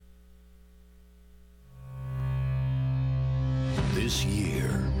This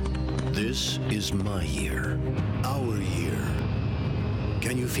year, this is my year, our year.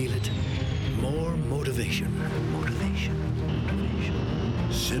 Can you feel it? More motivation. Motivation. Motivation.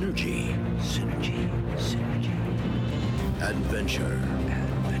 Synergy. Synergy. Synergy. Adventure.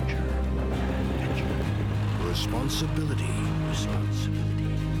 Adventure. Adventure. Responsibility.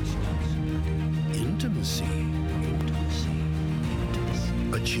 Responsibility. Responsibility. Intimacy. Intimacy. Intimacy.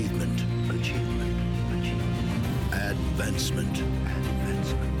 Achievement. Achievement. Achievement. Advancement.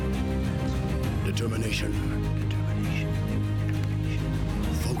 Advancement. Determination. Determination.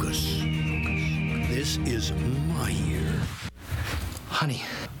 Focus. This is my year. Honey,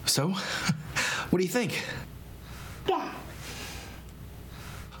 so? What do you think? Yeah.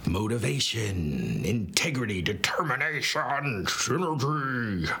 Motivation, integrity, determination,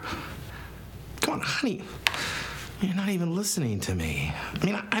 synergy. Come on, honey. You're not even listening to me. I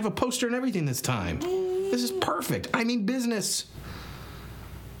mean, I have a poster and everything this time. This is perfect. I mean business.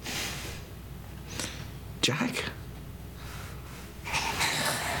 Jack?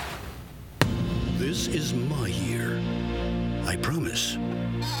 This is my year. I promise.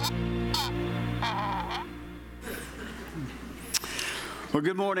 Well,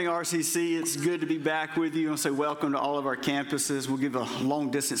 good morning, RCC. It's good to be back with you. I want to say welcome to all of our campuses. We'll give a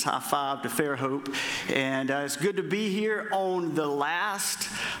long-distance high five to Fairhope. And it's good to be here on the last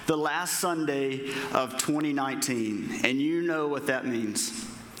Sunday of 2019. And you know what that means.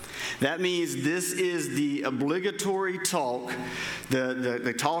 That means this is the obligatory talk,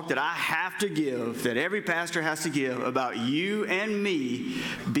 the talk that I have to give, that every pastor has to give about you and me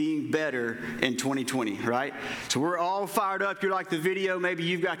being better in 2020, right? So we're all fired up. You're like the video. Maybe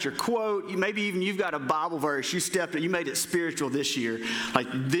you've got your quote. Maybe even you've got a Bible verse. You made it spiritual this year. Like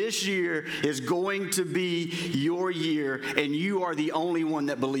this year is going to be your year, and you are the only one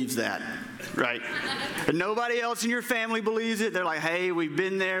that believes that. Right? And nobody else in your family believes it. They're like, hey, we've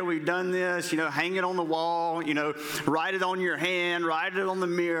been there, we've done this, hang it on the wall, write it on your hand, write it on the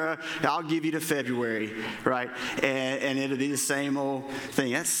mirror. I'll give you to February, right? And it'll be the same old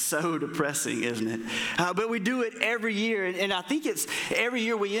thing. That's so depressing, isn't it? But we do it every year. And I think it's every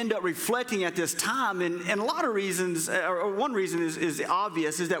year we end up reflecting at this time. And a lot of reasons, or one reason is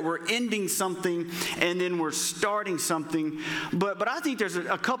obvious, is that we're ending something and then we're starting something. But I think there's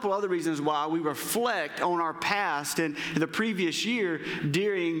a couple other reasons why we reflect on our past and the previous year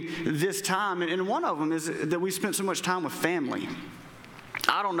during this time. And one of them is that we spent so much time with family.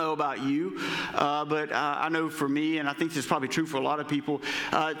 I don't know about you, but I know for me, and I think this is probably true for a lot of people,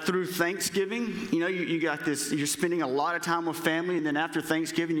 through Thanksgiving, you got this, you're spending a lot of time with family, and then after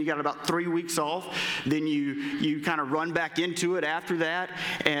Thanksgiving, you got about 3 weeks off. Then you kind of run back into it after that,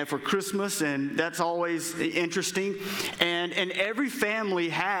 and for Christmas, and that's always interesting. And every family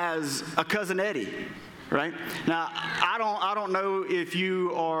has a Cousin Eddie. Right? Now, I don't know if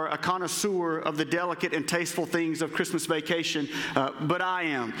you are a connoisseur of the delicate and tasteful things of Christmas vacation, but I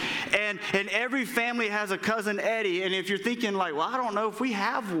am. And every family has a Cousin Eddie, and if you're thinking like, well, I don't know if we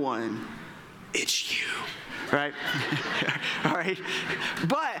have one, it's you. Right? All right.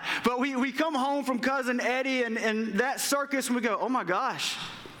 But we come home from Cousin Eddie and that circus, and we go, oh my gosh,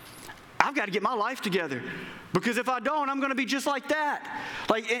 I've got to get my life together. Because if I don't, I'm going to be just like that.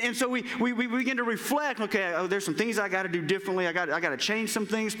 And so we begin to reflect, okay, there's some things I got to do differently. I got to change some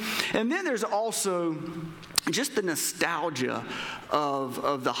things. And then there's also just the nostalgia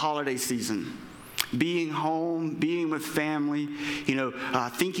of the holiday season. Being home, being with family,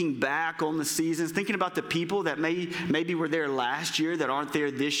 thinking back on the seasons, thinking about the people that maybe were there last year that aren't there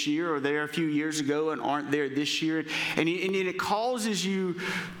this year, or there a few years ago and aren't there this year. And it causes you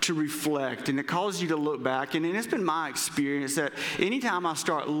to reflect, and it causes you to look back. And it's been my experience that anytime I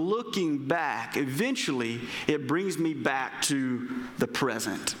start looking back, eventually it brings me back to the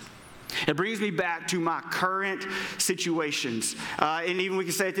present. It brings me back to my current situations. And even we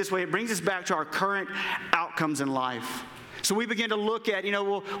can say it this way, it brings us back to our current outcomes in life. So we begin to look at,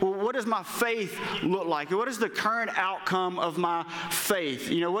 what does my faith look like? What is the current outcome of my faith?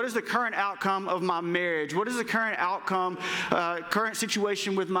 What is the current outcome of my marriage? What is the current outcome, current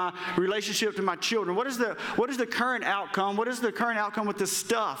situation with my relationship to my children? What is the current outcome? What is the current outcome with the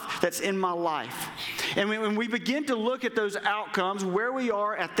stuff that's in my life? And when we begin to look at those outcomes, where we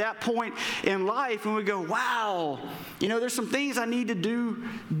are at that point in life, and we go, wow, there's some things I need to do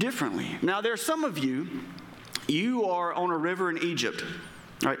differently. Now, there are some of you are on a river in Egypt.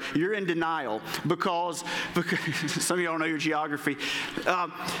 Right? You're in denial because some of you don't know your geography.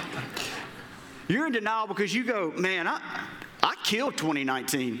 You're in denial because you go, man, I killed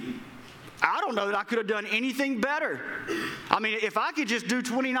 2019. I don't know that I could have done anything better. I mean, if I could just do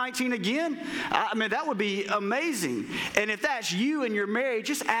 2019 again, I mean, that would be amazing. And if that's you and you're married,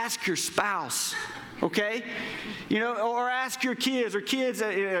 just ask your spouse, okay? You know, or ask your kids, or kids,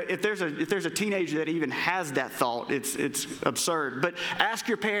 if there's a teenager that even has that thought, it's absurd. But ask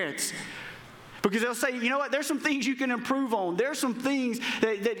your parents. Because they'll say, you know what, there's some things you can improve on. There's some things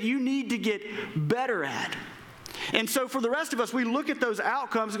that you need to get better at. And so for the rest of us, we look at those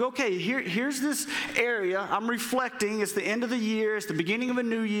outcomes and go, okay, here's this area. I'm reflecting. It's the end of the year. It's the beginning of a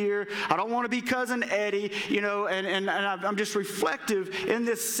new year. I don't want to be Cousin Eddie, you know, and I'm just reflective in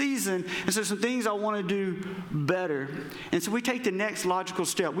this season. And so some things I want to do better. And so we take the next logical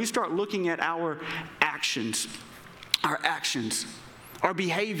step. We start looking at our actions, our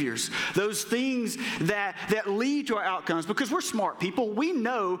behaviors, those things that lead to our outcomes, because we're smart people. We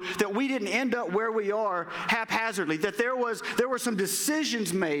know that we didn't end up where we are haphazardly, that there were some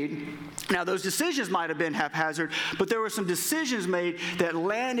decisions made. Now, those decisions might have been haphazard, but there were some decisions made that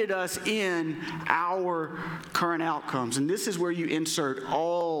landed us in our current outcomes. And this is where you insert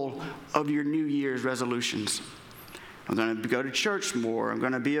all of your New Year's resolutions. I'm going to go to church more. I'm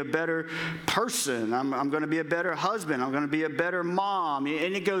going to be a better person. I'm going to be a better husband. I'm going to be a better mom.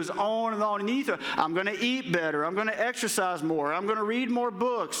 And it goes on and on. And I'm going to eat better. I'm going to exercise more. I'm going to read more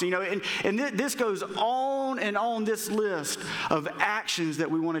books. You know, and this goes on and on, this list of actions that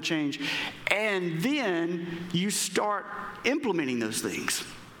we want to change. And then you start implementing those things.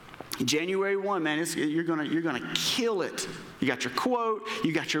 January 1, man, you're gonna kill it. You got your quote,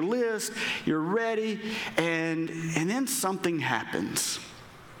 you got your list, you're ready, and then something happens.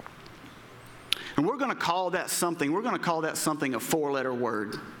 And we're gonna call that something a four-letter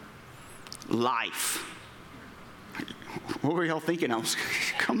word. Life. What were y'all thinking?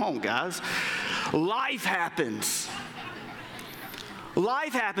 Come on, guys. Life happens.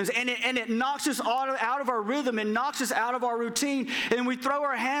 Life happens, and it knocks us out of our rhythm. It knocks us out of our routine, and we throw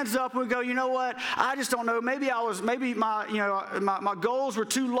our hands up and we go, you know what? I just don't know. Maybe my goals were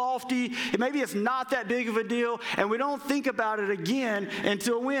too lofty. Maybe it's not that big of a deal, and we don't think about it again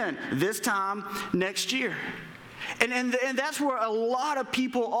until when? This time next year. And that's where a lot of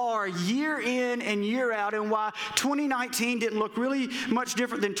people are year in and year out, and why 2019 didn't look really much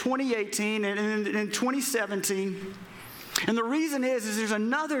different than 2018 and 2017. And the reason is there's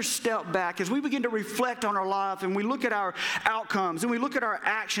another step back as we begin to reflect on our life and we look at our outcomes and we look at our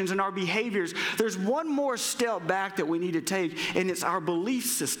actions and our behaviors. There's one more step back that we need to take, and it's our belief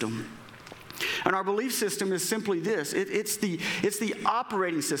system. And our belief system is simply this. It's the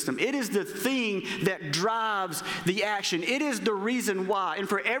operating system. It is the thing that drives the action. It is the reason why. And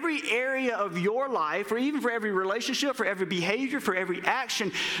for every area of your life, or even for every relationship, for every behavior, for every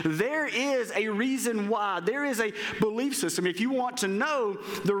action, there is a reason why. There is a belief system. If you want to know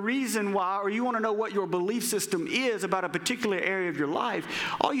the reason why, or you want to know what your belief system is about a particular area of your life,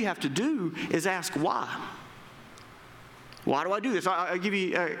 all you have to do is ask why. Why do I do this? I'll give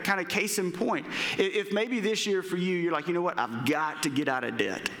you a kind of case in point. If maybe this year for you, you're like, you know what? I've got to get out of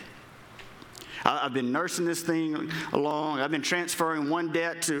debt. I've been nursing this thing along. I've been transferring one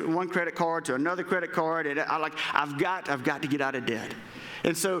credit card to another credit card, and I've got to get out of debt.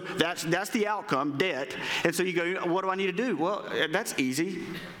 And so that's the outcome, debt. And so you go, what do I need to do? Well, that's easy.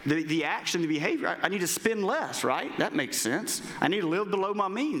 The action, the behavior, I need to spend less, right? That makes sense. I need to live below my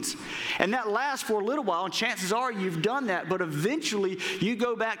means. And that lasts for a little while, and chances are you've done that, but eventually you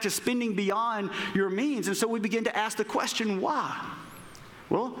go back to spending beyond your means. And so we begin to ask the question, why?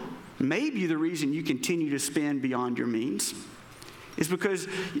 Well, maybe the reason you continue to spend beyond your means is because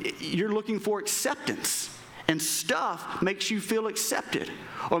you're looking for acceptance. And stuff makes you feel accepted.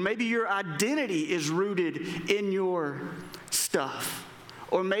 Or maybe your identity is rooted in your stuff.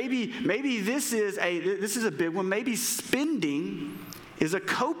 Or maybe this is a big one. Maybe spending is a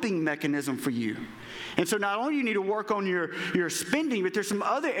coping mechanism for you. And so not only do you need to work on your spending, but there's some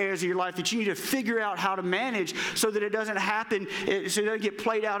other areas of your life that you need to figure out how to manage so that it doesn't happen, so it doesn't get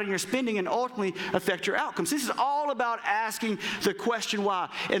played out in your spending and ultimately affect your outcomes. This is all about asking the question why.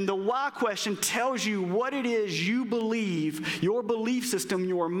 And the why question tells you what it is you believe, your belief system,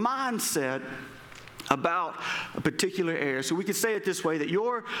 your mindset about a particular area. So we could say it this way, that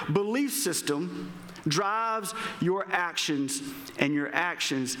your belief system drives your actions, and your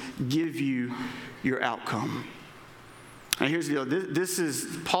actions give you your outcome. And here's the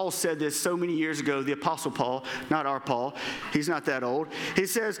deal. Paul said this so many years ago, the Apostle Paul, not our Paul. He's not that old. He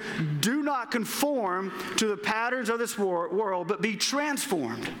says, do not conform to the patterns of this world, but be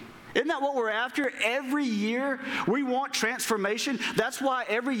transformed. Isn't that what we're after? Every year we want transformation. That's why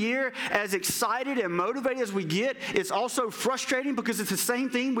every year, as excited and motivated as we get, it's also frustrating because it's the same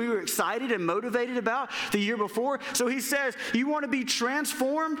thing we were excited and motivated about the year before. So he says, you want to be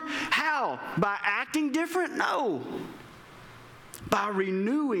transformed? How? By acting different? No. By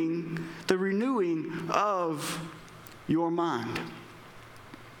the renewing of your mind.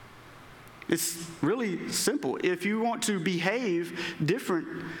 It's really simple. If you want to behave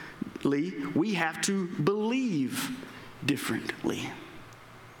differently, we have to believe differently.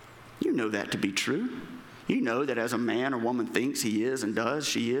 You know that to be true. You know that as a man or woman thinks he is and does,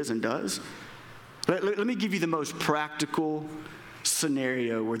 she is and does. Let me give you the most practical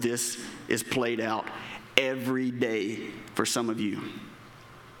scenario where this is played out every day for some of you.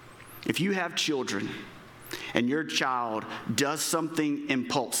 If you have children and your child does something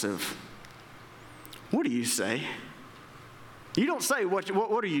impulsive, what do you say? You don't say, what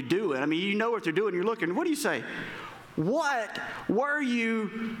are you doing? I mean, you know what they're doing. You're looking. What do you say? What were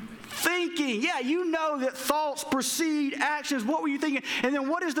you thinking? Yeah, you know that thoughts precede actions. What were you thinking? And then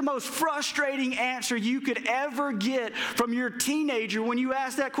what is the most frustrating answer you could ever get from your teenager when you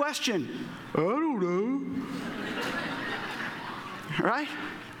ask that question? I don't know. Right?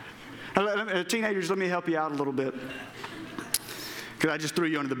 Teenagers, let me help you out a little bit, because I just threw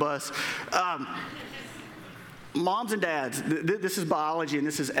you under the bus. Moms and dads, this is biology and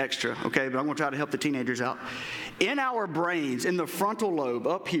this is extra, okay? But I'm going to try to help the teenagers out. In our brains, in the frontal lobe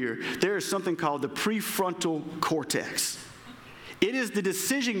up here, there is something called the prefrontal cortex. It is the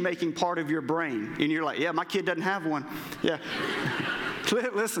decision-making part of your brain. And you're like, yeah, my kid doesn't have one. Yeah.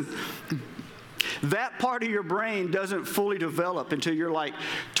 Listen. That part of your brain doesn't fully develop until you're like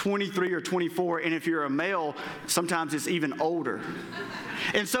 23 or 24, and if you're a male, sometimes it's even older.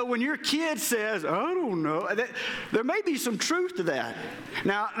 And so when your kid says, I don't know, there may be some truth to that.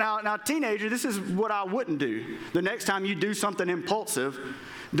 Now, teenager, this is what I wouldn't do. The next time you do something impulsive,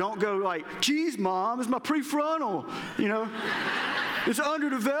 don't go like, geez, Mom, it's my prefrontal, you know. It's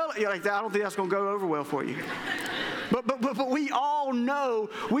underdeveloped. You're like, I don't think that's going to go over well for you. But we all know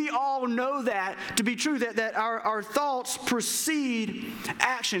that to be true, that our thoughts precede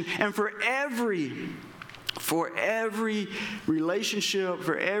action. And for every relationship,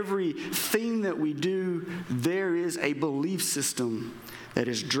 for everything that we do, there is a belief system that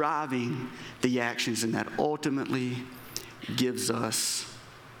is driving the actions, and that ultimately gives us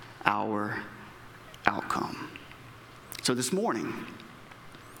our outcome. So this morning,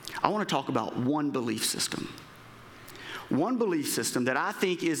 I want to talk about one belief system. One belief system that I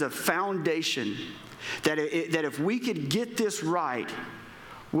think is a foundation that if we could get this right,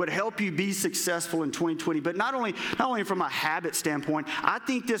 would help you be successful in 2020. But not only from a habit standpoint, I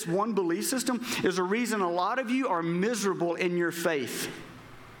think this one belief system is a reason a lot of you are miserable in your faith.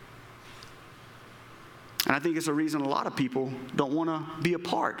 And I think it's a reason a lot of people don't want to be a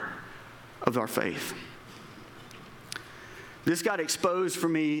part of our faith. This got exposed for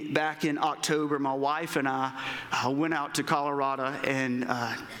me back in October. My wife and I went out to Colorado and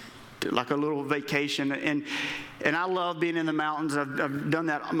like a little vacation. And I love being in the mountains. I've done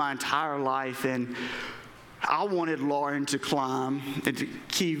that my entire life. And I wanted Lauren to climb, the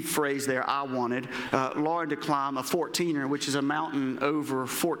key phrase there, I wanted Lauren to climb a 14er, which is a mountain over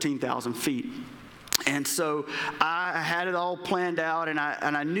 14,000 feet. And so I had it all planned out, and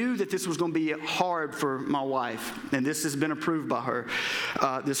I knew that this was going to be hard for my wife, and this has been approved by her,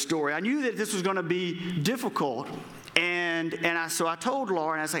 this story. I knew that this was going to be difficult, so I told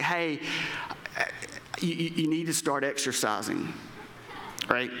Lauren, I was like, hey, you need to start exercising.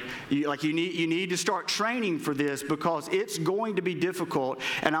 Right? You need to start training for this because it's going to be difficult,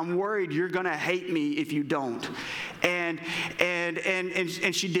 and I'm worried you're going to hate me if you don't. And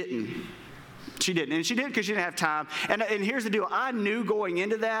she didn't. She didn't. And she didn't because she didn't have time. And here's the deal. I knew going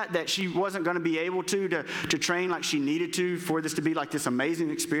into that she wasn't going to be able to train like she needed to for this to be like this amazing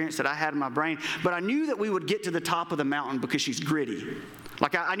experience that I had in my brain. But I knew that we would get to the top of the mountain because she's gritty.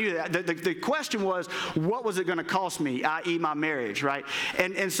 Like I knew that. The question was, what was it going to cost me, i.e. my marriage, right?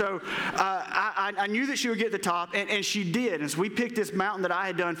 And so I knew that she would get to the top, and she did. And so we picked this mountain that I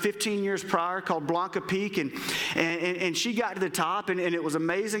had done 15 years prior called Blanca Peak, and she got to the top, and it was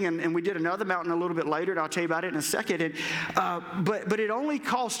amazing. And we did another mountain a little bit later, and I'll tell you about it in a second. But it only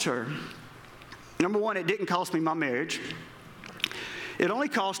cost her, number one, it didn't cost me my marriage. It only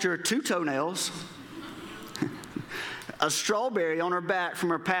cost her 2 toenails, a strawberry on her back from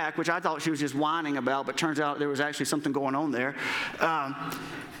her pack, which I thought she was just whining about, but turns out there was actually something going on there.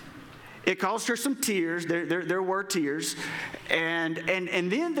 It caused her some tears. There were tears. And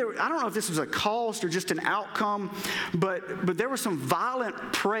then I don't know if this was a cost or just an outcome, but there was some violent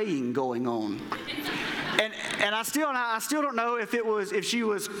praying going on. And I still don't know if she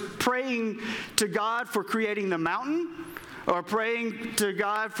was praying to God for creating the mountain, or praying to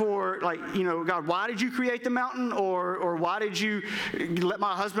God for, God, why did you create the mountain? Or why did you let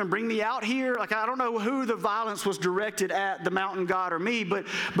my husband bring me out here? I don't know who the violence was directed at, the mountain god or me, but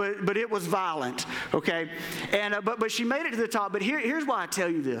it was violent, okay? And but she made it to the top. But here's why I tell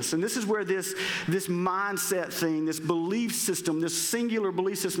you this, and this is where this mindset thing, this belief system, this singular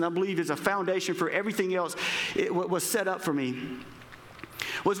belief system, I believe is a foundation for everything else. It was set up for me.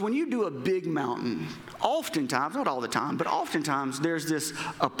 Was when you do a big mountain, oftentimes, not all the time, but oftentimes there's this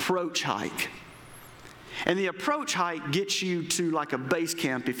approach hike. And the approach hike gets you to like a base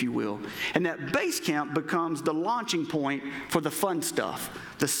camp, if you will. And that base camp becomes the launching point for the fun stuff,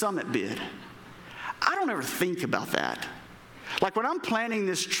 the summit bid. I don't ever think about that. Like when I'm planning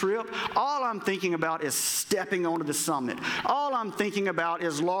this trip, all I'm thinking about is stepping onto the summit. All I'm thinking about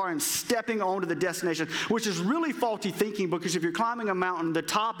is Lauren stepping onto the destination, which is really faulty thinking, because if you're climbing a mountain, the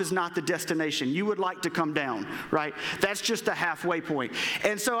top is not the destination. You would like to come down, right? That's just the halfway point.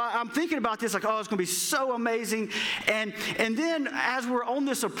 And so I'm thinking about this like, oh, it's going to be so amazing. And then as we're on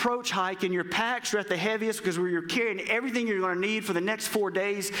this approach hike and your packs are at the heaviest because you're carrying everything you're going to need for the next 4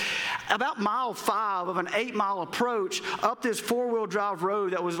 days, about mile 5 of an 8-mile approach up this 4-wheel drive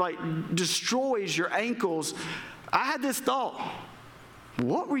road that was like destroys your ankles, I had this thought,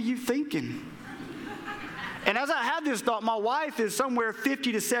 what were you thinking? And as I had this thought, my wife is somewhere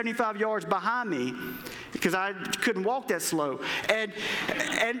 50 to 75 yards behind me because I couldn't walk that slow. And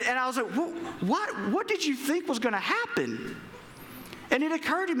I was like, what did you think was going to happen? And it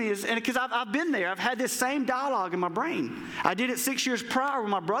occurred to me, because I've been there. I've had this same dialogue in my brain. I did it 6 years prior when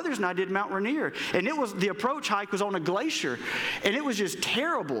my brothers and I did Mount Rainier. And the approach hike was on a glacier. And it was just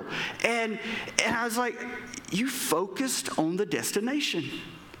terrible. And I was like, you focused on the destination.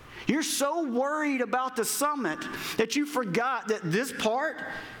 You're so worried about the summit that you forgot that this part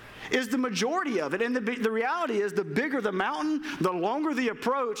is the majority of it. And the reality is, the bigger the mountain, the longer the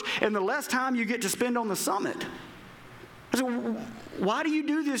approach, and the less time you get to spend on the summit. I said, why do you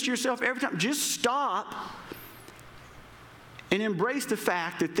do this to yourself every time? Just stop and embrace the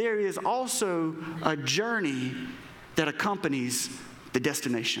fact that there is also a journey that accompanies the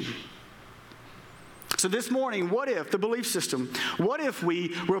destination. So this morning, what if the belief system, what if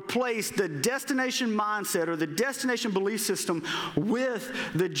we replace the destination mindset or the destination belief system with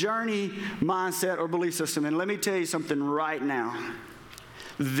the journey mindset or belief system? And let me tell you something right now.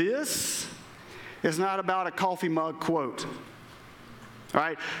 This is not about a coffee mug quote, all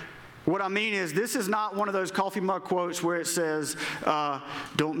right? What I mean is, this is not one of those coffee mug quotes where it says,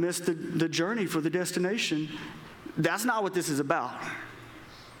 don't miss the journey for the destination. That's not what this is about.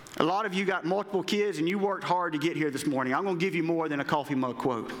 A lot of you got multiple kids and you worked hard to get here this morning. I'm going to give you more than a coffee mug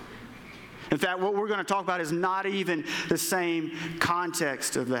quote. In fact, what we're going to talk about is not even the same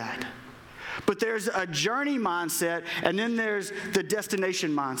context of that. But there's a journey mindset, and then there's the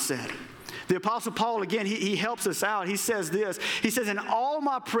destination mindset. The Apostle Paul, again, he helps us out. He says this. He says, in all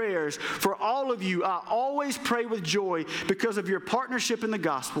my prayers for all of you, I always pray with joy because of your partnership in the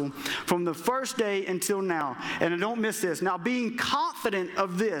gospel from the first day until now. And don't miss this. Now, being confident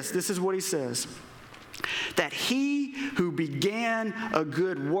of this is what he says, that he who began a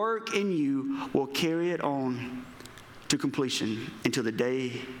good work in you will carry it on to completion until the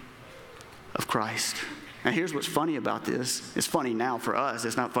day of Christ. Now, here's what's funny about this. It's funny now for us.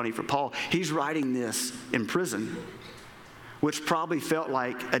 It's not funny for Paul. He's writing this in prison, which probably felt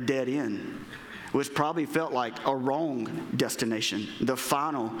like a dead end, which probably felt like a wrong destination, the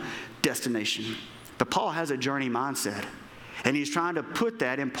final destination. But Paul has a journey mindset, and he's trying to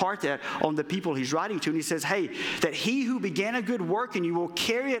impart that on the people he's writing to. And he says, hey, that he who began a good work in you will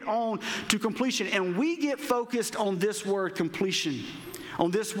carry it on to completion. And we get focused on this word completion, on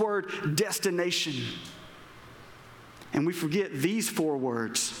this word destination. And we forget these 4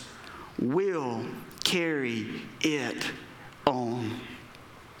 words: will carry it on.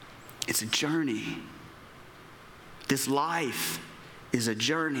 It's a journey. This life is a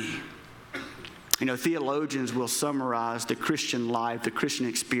journey. You know, theologians will summarize the Christian life, the Christian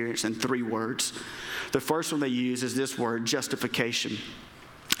experience, in 3 words. The first one they use is this word, justification.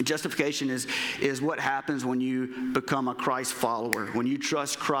 Justification is what happens when you become a Christ follower. When you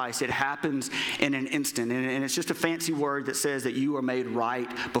trust Christ, it happens in an instant. And it's just a fancy word that says that you are made right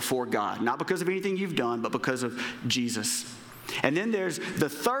before God. Not because of anything you've done, but because of Jesus. And then there's the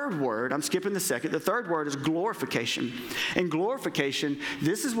third word. I'm skipping the second. The third word is glorification. And glorification,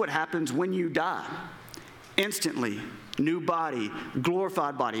 this is what happens when you die. Instantly, new body,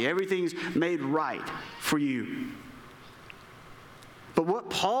 glorified body. Everything's made right for you. But what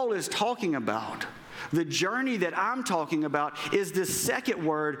Paul is talking about, the journey that I'm talking about, is this second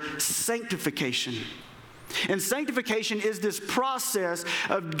word, sanctification. And sanctification is this process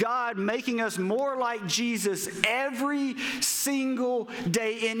of God making us more like Jesus every single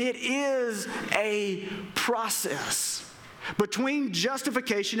day. And it is a process. Between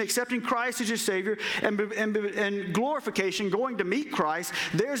justification, accepting Christ as your Savior, and glorification, going to meet Christ,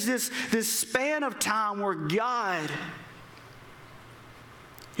 there's this span of time where God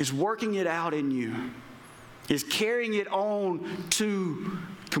is working it out in you, is carrying it on to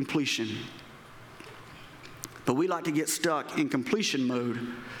completion. But we like to get stuck in completion mode,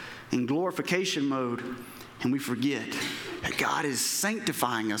 in glorification mode, and we forget that God is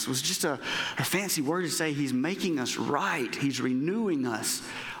sanctifying us. It was just a fancy word to say He's making us right. He's renewing us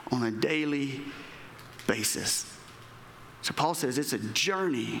on a daily basis. So Paul says it's a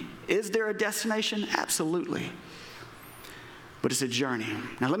journey. Is there a destination? Absolutely. But it's a journey.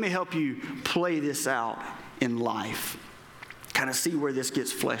 Now let me help you play this out in life. Kind of see where this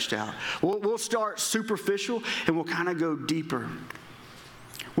gets fleshed out. We'll start superficial and we'll kind of go deeper.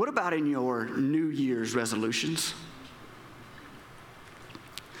 What about in your New Year's resolutions?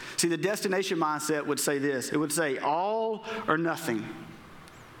 See, the destination mindset would say this. It would say all or nothing.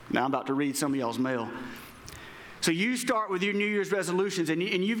 Now I'm about to read some of y'all's mail. So you start with your New Year's resolutions, and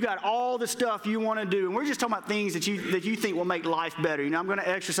you've got all the stuff you want to do. And we're just talking about things that you think will make life better. You know, I'm going to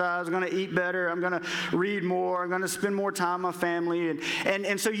exercise, I'm going to eat better, I'm going to read more, I'm going to spend more time with my family.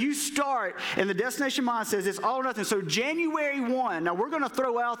 And so you start, and the destination mind says it's all or nothing. So January 1, now we're going to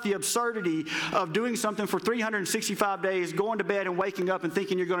throw out the absurdity of doing something for 365 days, going to bed and waking up and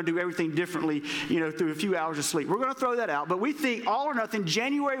thinking you're going to do everything differently, you know, through a few hours of sleep. We're going to throw that out. But we think all or nothing,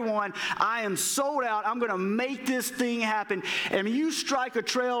 January 1, I am sold out, I'm going to make this thing happen. And you strike a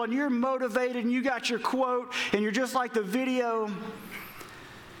trail and you're motivated and you got your quote and you're just like the video.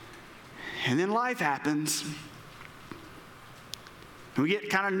 And then life happens. And we get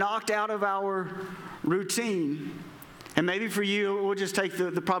kind of knocked out of our routine. And maybe for you, we'll just take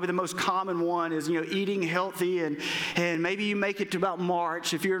the probably the most common one is, you know, eating healthy. And maybe you make it to about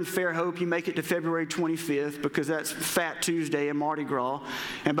March. If you're in Fairhope, you make it to February 25th because that's Fat Tuesday and Mardi Gras.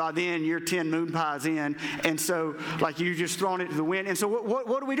 And by then, you're 10 moon pies in. And so, like, you just thrown it to the wind. And so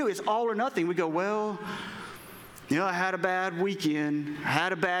what do? It's all or nothing. We go, well, you know, I had a bad weekend. I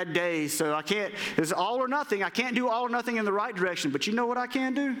had a bad day. So I can't, it's all or nothing. I can't do all or nothing in the right direction. But you know what I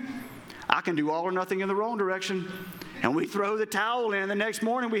can do? I can do all or nothing in the wrong direction. And we throw the towel in. The next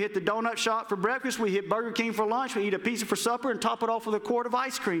morning, we hit the donut shop for breakfast. We hit Burger King for lunch. We eat a pizza for supper and top it off with a quart of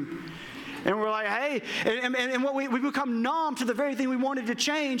ice cream. And we're like, hey, and what we become numb to the very thing we wanted to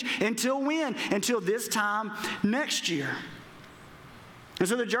change until when? Until this time next year. And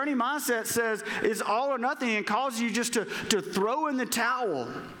so the journey mindset says it's all or nothing and causes you just to throw in the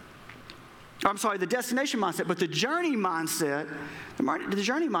towel. I'm sorry, the destination mindset. But the journey mindset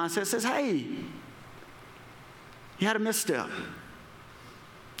says, hey, you had a misstep.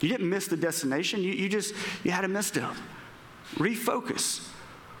 You didn't miss the destination. You had a misstep. Refocus.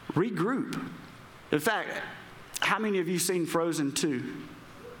 Regroup. In fact, how many of you seen Frozen 2?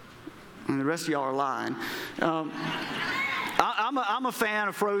 And the rest of y'all are lying. I'm a fan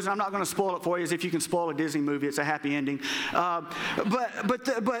of Frozen. I'm not going to spoil it for you, as if you can spoil a Disney movie. It's a happy ending. But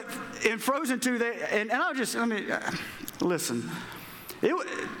in Frozen 2, listen.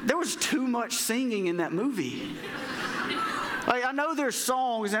 There was too much singing in that movie. Like, I know there's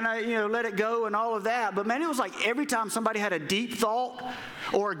songs and Let It Go and all of that, but man, it was like every time somebody had a deep thought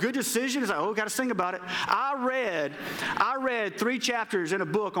or a good decision, it's like, oh, got to sing about it. I read 3 chapters in a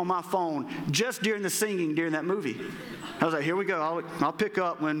book on my phone just during the singing during that movie. I was like, here we go. I'll pick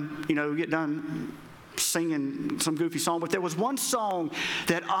up when we get done singing some goofy song. But there was one song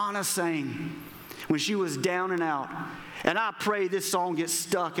that Anna sang when she was down and out. And I pray this song gets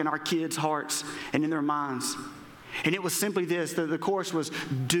stuck in our kids' hearts and in their minds. And it was simply this. The chorus was,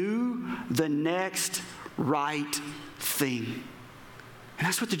 do the next right thing. And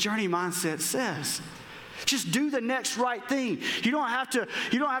that's what the journey mindset says. Just do the next right thing. You don't have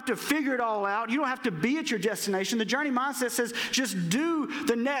to figure it all out. You don't have to be at your destination. The journey mindset says just do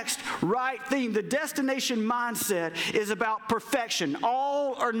the next right thing. The destination mindset is about perfection,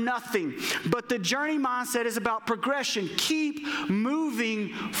 all or nothing. But the journey mindset is about progression. Keep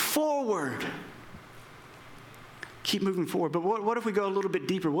moving forward. Keep moving forward. But what if we go a little bit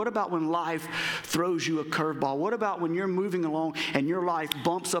deeper? What about when life throws you a curveball? What about when you're moving along and your life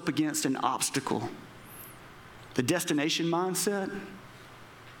bumps up against an obstacle? The destination mindset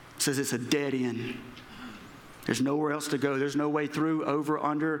says it's a dead end. There's nowhere else to go. There's no way through, over,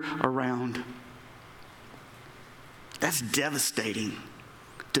 under, around. That's devastating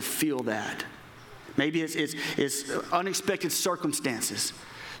to feel that. Maybe it's unexpected circumstances,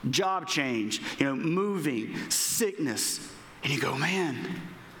 job change, moving, sickness. And you go, man,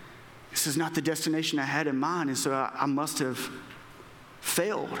 this is not the destination I had in mind. And so I must have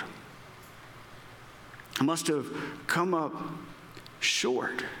failed. I must have come up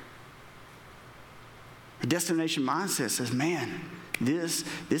short. The destination mindset says, man, this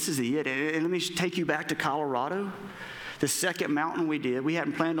is it. And let me take you back to Colorado. The second mountain we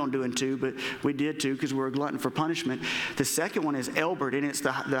hadn't planned on doing two, but we did two because we were a glutton for punishment. The second one is Elbert, and it's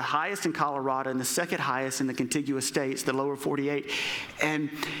the highest in Colorado and the second highest in the contiguous states, the lower 48.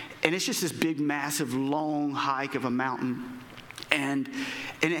 And it's just this big, massive, long hike of a mountain. And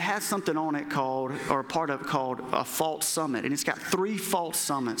it has something on it called a fault summit. And it's got 3 fault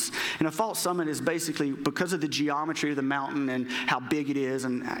summits. And a fault summit is basically, because of the geometry of the mountain and how big it is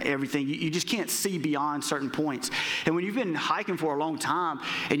and everything, you just can't see beyond certain points. And when you've been hiking for a long time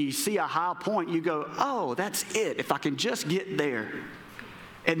and you see a high point, you go, oh, that's it. If I can just get there.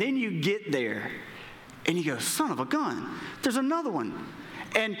 And then you get there and you go, son of a gun, there's another one.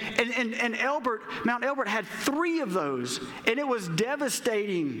 And Mount Elbert had 3 of those, and it was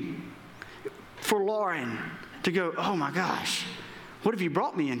devastating for Lauren to go, oh my gosh, what have you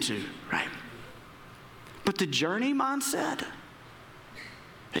brought me into, right? But the journey mindset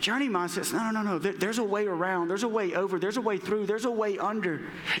says, no, there's a way around, there's a way over, there's a way through, there's a way under.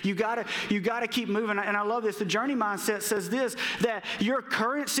 You gotta keep moving. And I love this. The journey mindset says this, that your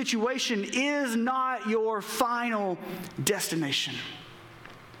current situation is not your final destination.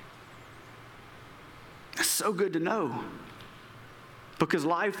 It's so good to know, because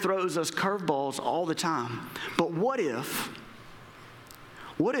life throws us curveballs all the time. But what if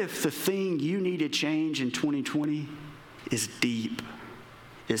the thing you need to change in 2020 is deep,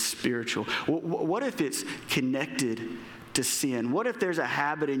 is spiritual? What if it's connected to sin? What if there's a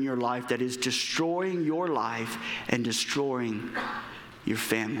habit in your life that is destroying your life and destroying your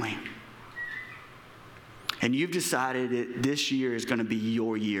family? And you've decided that this year is going to be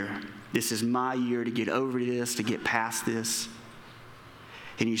your year. This is my year to get over this, to get past this.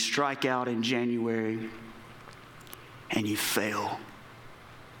 And you strike out in January and you fail.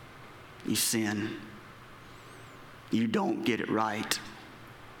 You sin. You don't get it right.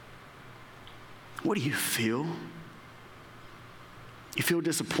 What do you feel? You feel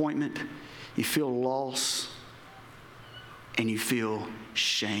disappointment. You feel loss. And you feel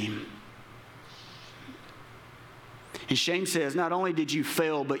shame. And shame says, not only did you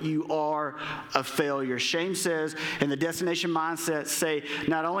fail, but you are a failure. Shame says, and the destination mindset say,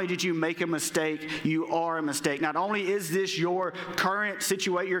 not only did you make a mistake, you are a mistake. Not only is this your current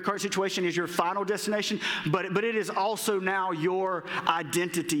situation is your final destination, but it is also now your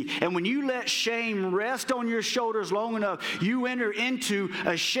identity. And when you let shame rest on your shoulders long enough, you enter into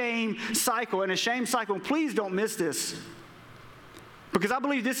a shame cycle. And a shame cycle, please don't miss this, because I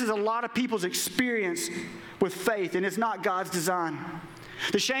believe this is a lot of people's experience with faith, and it's not God's design.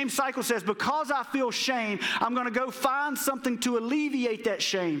 The shame cycle says, because I feel shame, I'm going to go find something to alleviate that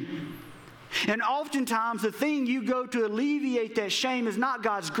shame. And oftentimes, the thing you go to alleviate that shame is not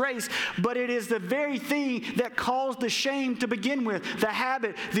God's grace, but it is the very thing that caused the shame to begin with, the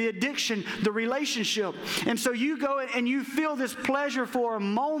habit, the addiction, the relationship. And so you go and you feel this pleasure for a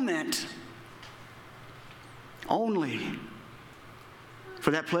moment, only for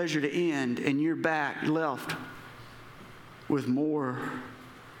that pleasure to end, and you're back left with more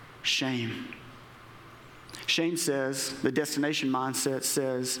shame. Shame says, the destination mindset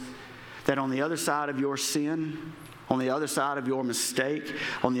says, that on the other side of your sin, on the other side of your mistake,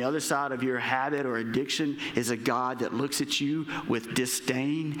 on the other side of your habit or addiction is a God that looks at you with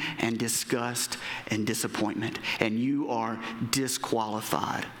disdain and disgust and disappointment, and you are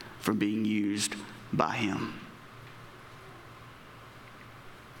disqualified from being used by Him.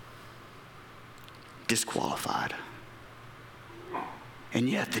 Disqualified. And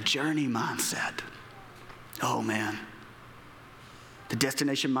yet the journey mindset, oh man, the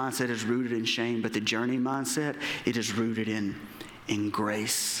destination mindset is rooted in shame, but the journey mindset, it is rooted in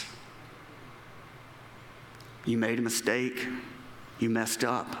grace. You made a mistake, you messed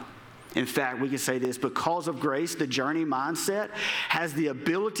up, In fact, we can say this: because of grace, the journey mindset has the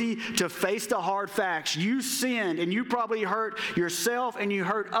ability to face the hard facts. You sinned, and you probably hurt yourself, and you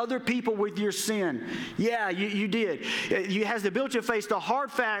hurt other people with your sin. Yeah, you did. You has the ability to face the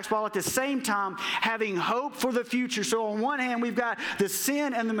hard facts while at the same time having hope for the future. So on one hand, we've got the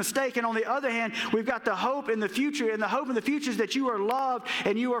sin and the mistake, and on the other hand, we've got the hope in the future. And the hope in the future is that you are loved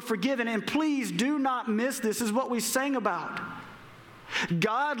and you are forgiven. And please do not miss this. This is what we sang about.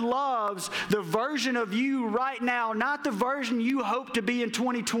 God loves the version of you right now, not the version you hope to be in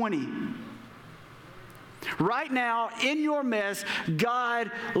 2020. Right now, in your mess,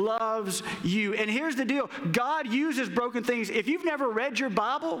 God loves you. And here's the deal. God uses broken things. If you've never read your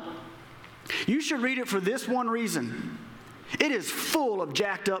Bible, you should read it for this one reason. It is full of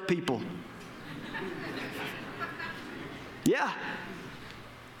jacked up people. Yeah.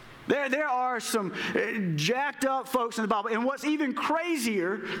 There are some jacked up folks in the Bible. And what's even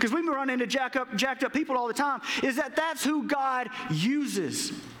crazier, because we run into jacked up people all the time, is that that's who God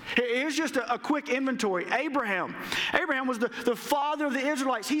uses. Here's just a quick inventory. Abraham was the father of the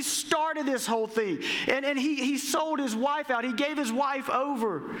Israelites. He started this whole thing. And he sold his wife out. He gave his wife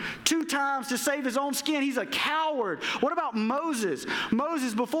over 2 times to save his own skin. He's a coward. What about Moses?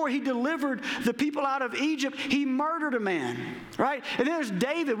 Moses, before he delivered the people out of Egypt, he murdered a man, right? And then there's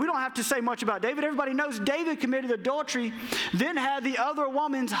David. We don't have to say much about David. Everybody knows David committed adultery, then had the other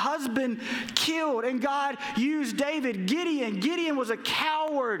woman's husband killed, and God used David. Gideon was a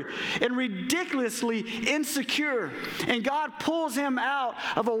coward and ridiculously insecure. And God pulls him out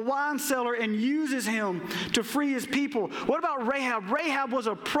of a wine cellar and uses him to free his people. What about Rahab? Rahab was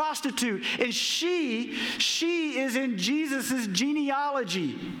a prostitute, and she is in Jesus'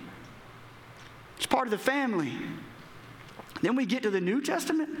 genealogy. It's part of the family. Then we get to the New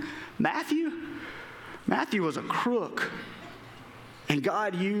Testament. Matthew was a crook, and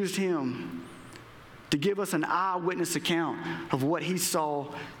God used him to give us an eyewitness account of what he saw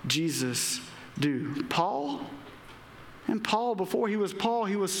Jesus do. Paul, before he was Paul,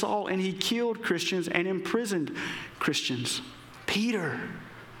 he was Saul, and he killed Christians and imprisoned Christians. Peter,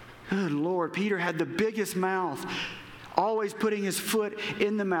 good Lord, Peter had the biggest mouth, always putting his foot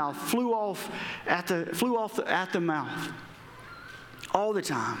in the mouth, flew off at the mouth all the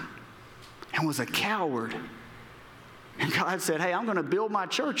time, and was a coward. And God said, hey, I'm going to build my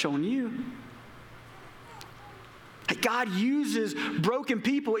church on you. God uses broken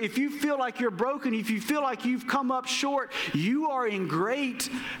people. If you feel like you're broken, if you feel like you've come up short, you are in great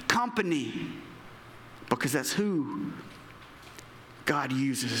company, because that's who God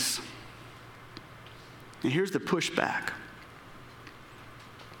uses. And here's the pushback.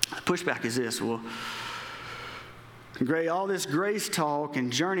 The pushback is this: well, Gray, all this grace talk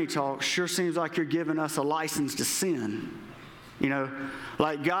and journey talk sure seems like you're giving us a license to sin. You know,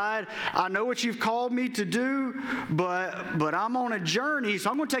 like, God, I know what you've called me to do, but I'm on a journey,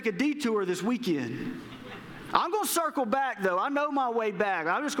 so I'm going to take a detour this weekend. I'm going to circle back, though. I know my way back.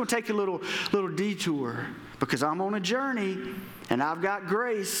 I'm just going to take a little detour because I'm on a journey and I've got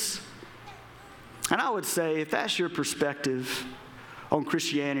grace. And I would say, if that's your perspective on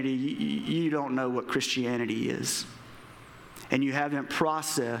Christianity, you don't know what Christianity is. And you haven't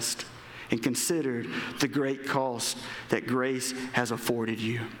processed and considered the great cost that grace has afforded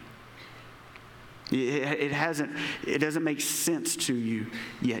you. It doesn't make sense to you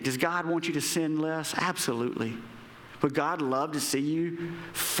yet. Does God want you to sin less? Absolutely. Would God love to see you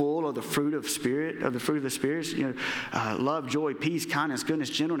full of the fruit of the spirits? You know, love, joy, peace, kindness, goodness,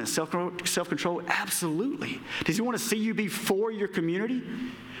 gentleness, self-control? Absolutely. Does he want to see you be for your community?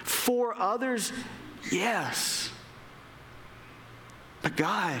 For others? Yes. But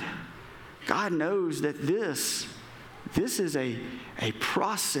God knows that this is a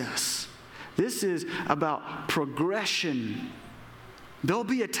process. This is about progression. There'll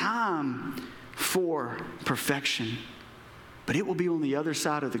be a time for perfection, but it will be on the other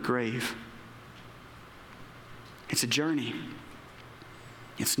side of the grave. It's a journey.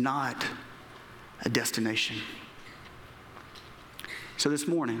 It's not a destination. So this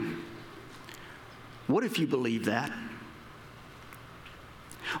morning, what if you believe that?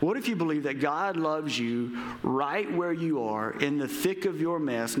 What if you believe that God loves you right where you are, in the thick of your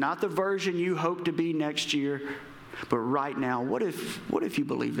mess, not the version you hope to be next year, but right now? What if you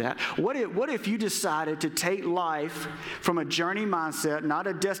believe that? What if you decided to take life from a journey mindset, not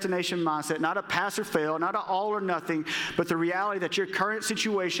a destination mindset, not a pass or fail, not an all or nothing, but the reality that your current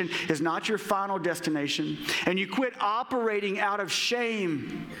situation is not your final destination, and you quit operating out of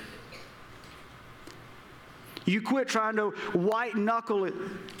shame? You quit trying to white knuckle it.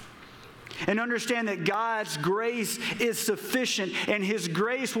 and understand that God's grace is sufficient, and His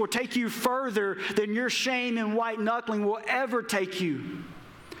grace will take you further than your shame and white knuckling will ever take you.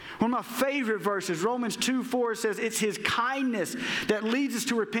 One of my favorite verses, Romans 2:4 says, it's His kindness that leads us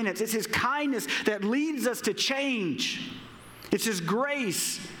to repentance. It's His kindness that leads us to change. It's His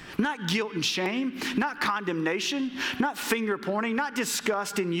grace, not guilt and shame, not condemnation, not finger pointing, not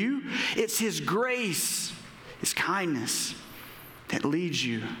disgust in you. It's His grace, His kindness that leads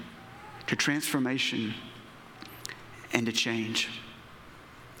you to transformation and to change.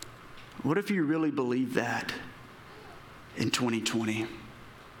 What if you really believe that in 2020?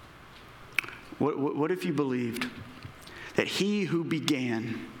 What if you believed that He who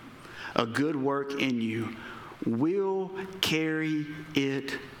began a good work in you will carry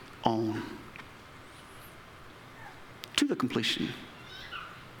it on to the completion?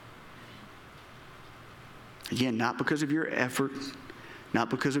 Again, not because of your effort, not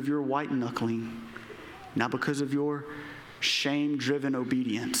because of your white knuckling, not because of your shame-driven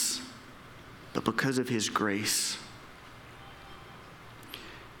obedience, but because of His grace.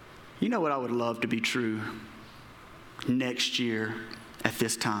 You know what I would love to be true next year at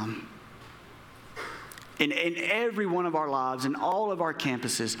this time? In every one of our lives, in all of our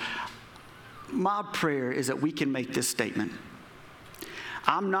campuses, my prayer is that we can make this statement.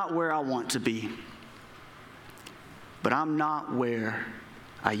 I'm not where I want to be, but I'm not where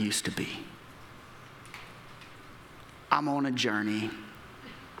I used to be. I'm on a journey.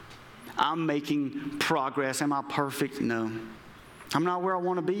 I'm making progress. Am I perfect? No. I'm not where I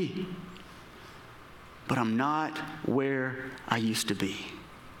want to be, but I'm not where I used to be.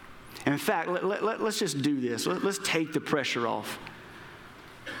 And in fact, let's just do this. Let's take the pressure off.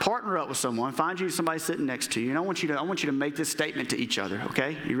 Partner up with someone. Find you somebody sitting next to you. And I want you to make this statement to each other,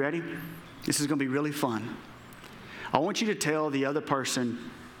 okay? You ready? This is going to be really fun. I want you to tell the other person,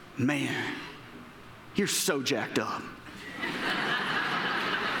 man, you're so jacked up.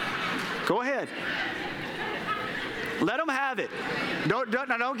 Go ahead. Let them have it. Don't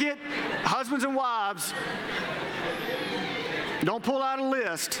get husbands and wives. Don't pull out a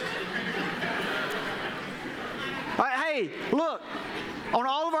list. Hey, look, on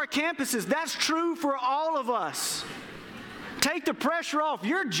all of our campuses, that's true for all of us. Take the pressure off.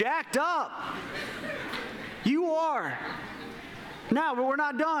 You're jacked up. You are. Now, but we're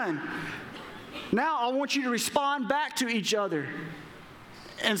not done. Now, I want you to respond back to each other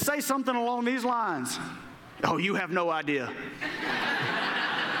and say something along these lines. Oh, you have no idea.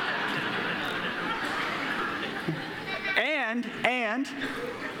 And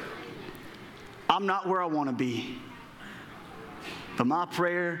I'm not where I want to be. But my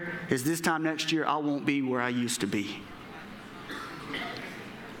prayer is this time next year, I won't be where I used to be.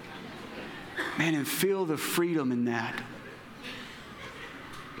 Man, and feel the freedom in that.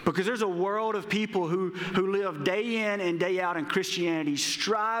 Because there's a world of people who live day in and day out in Christianity,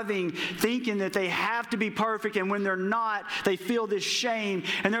 striving, thinking that they have to be perfect, and when they're not, they feel this shame.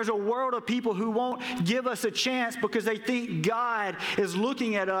 And there's a world of people who won't give us a chance because they think God is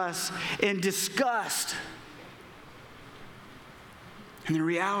looking at us in disgust. And the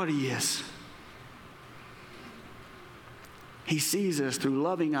reality is, He sees us through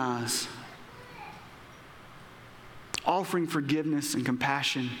loving eyes, offering forgiveness and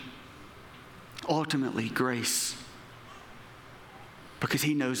compassion, ultimately grace, because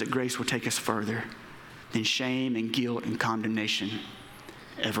He knows that grace will take us further than shame and guilt and condemnation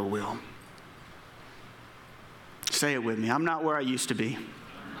ever will. Say it with me. I'm not where I used to be.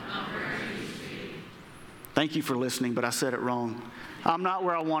 Thank you for listening, but I said it wrong. I'm not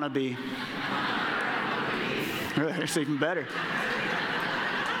where I want to be. It's even better.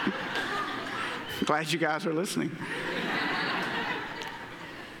 Glad you guys are listening.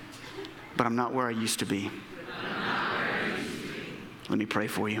 But I'm not where I used to be. Let me pray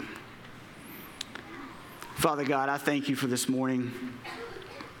for you. Father God, I thank you for this morning.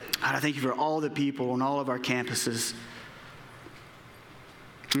 God, I thank you for all the people on all of our campuses.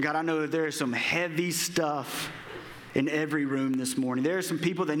 And God, I know that there is some heavy stuff in every room this morning. There are some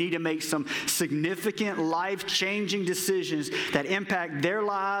people that need to make some significant life-changing decisions that impact their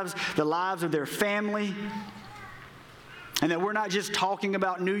lives, the lives of their family. And that we're not just talking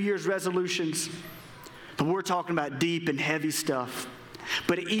about New Year's resolutions, but we're talking about deep and heavy stuff.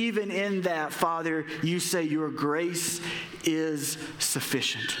 But even in that, Father, you say your grace is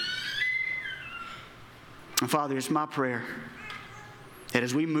sufficient. And Father, it's my prayer that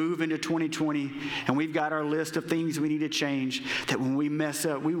as we move into 2020 and we've got our list of things we need to change, that when we mess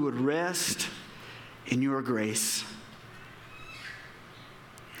up, we would rest in your grace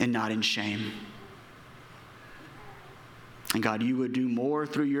and not in shame. And God, you would do more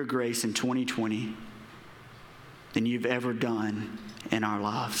through your grace in 2020 than you've ever done in our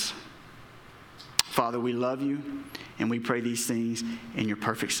lives. Father, we love you, and we pray these things in your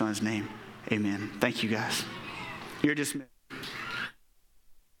perfect Son's name. Amen. Thank you, guys. You're dismissed.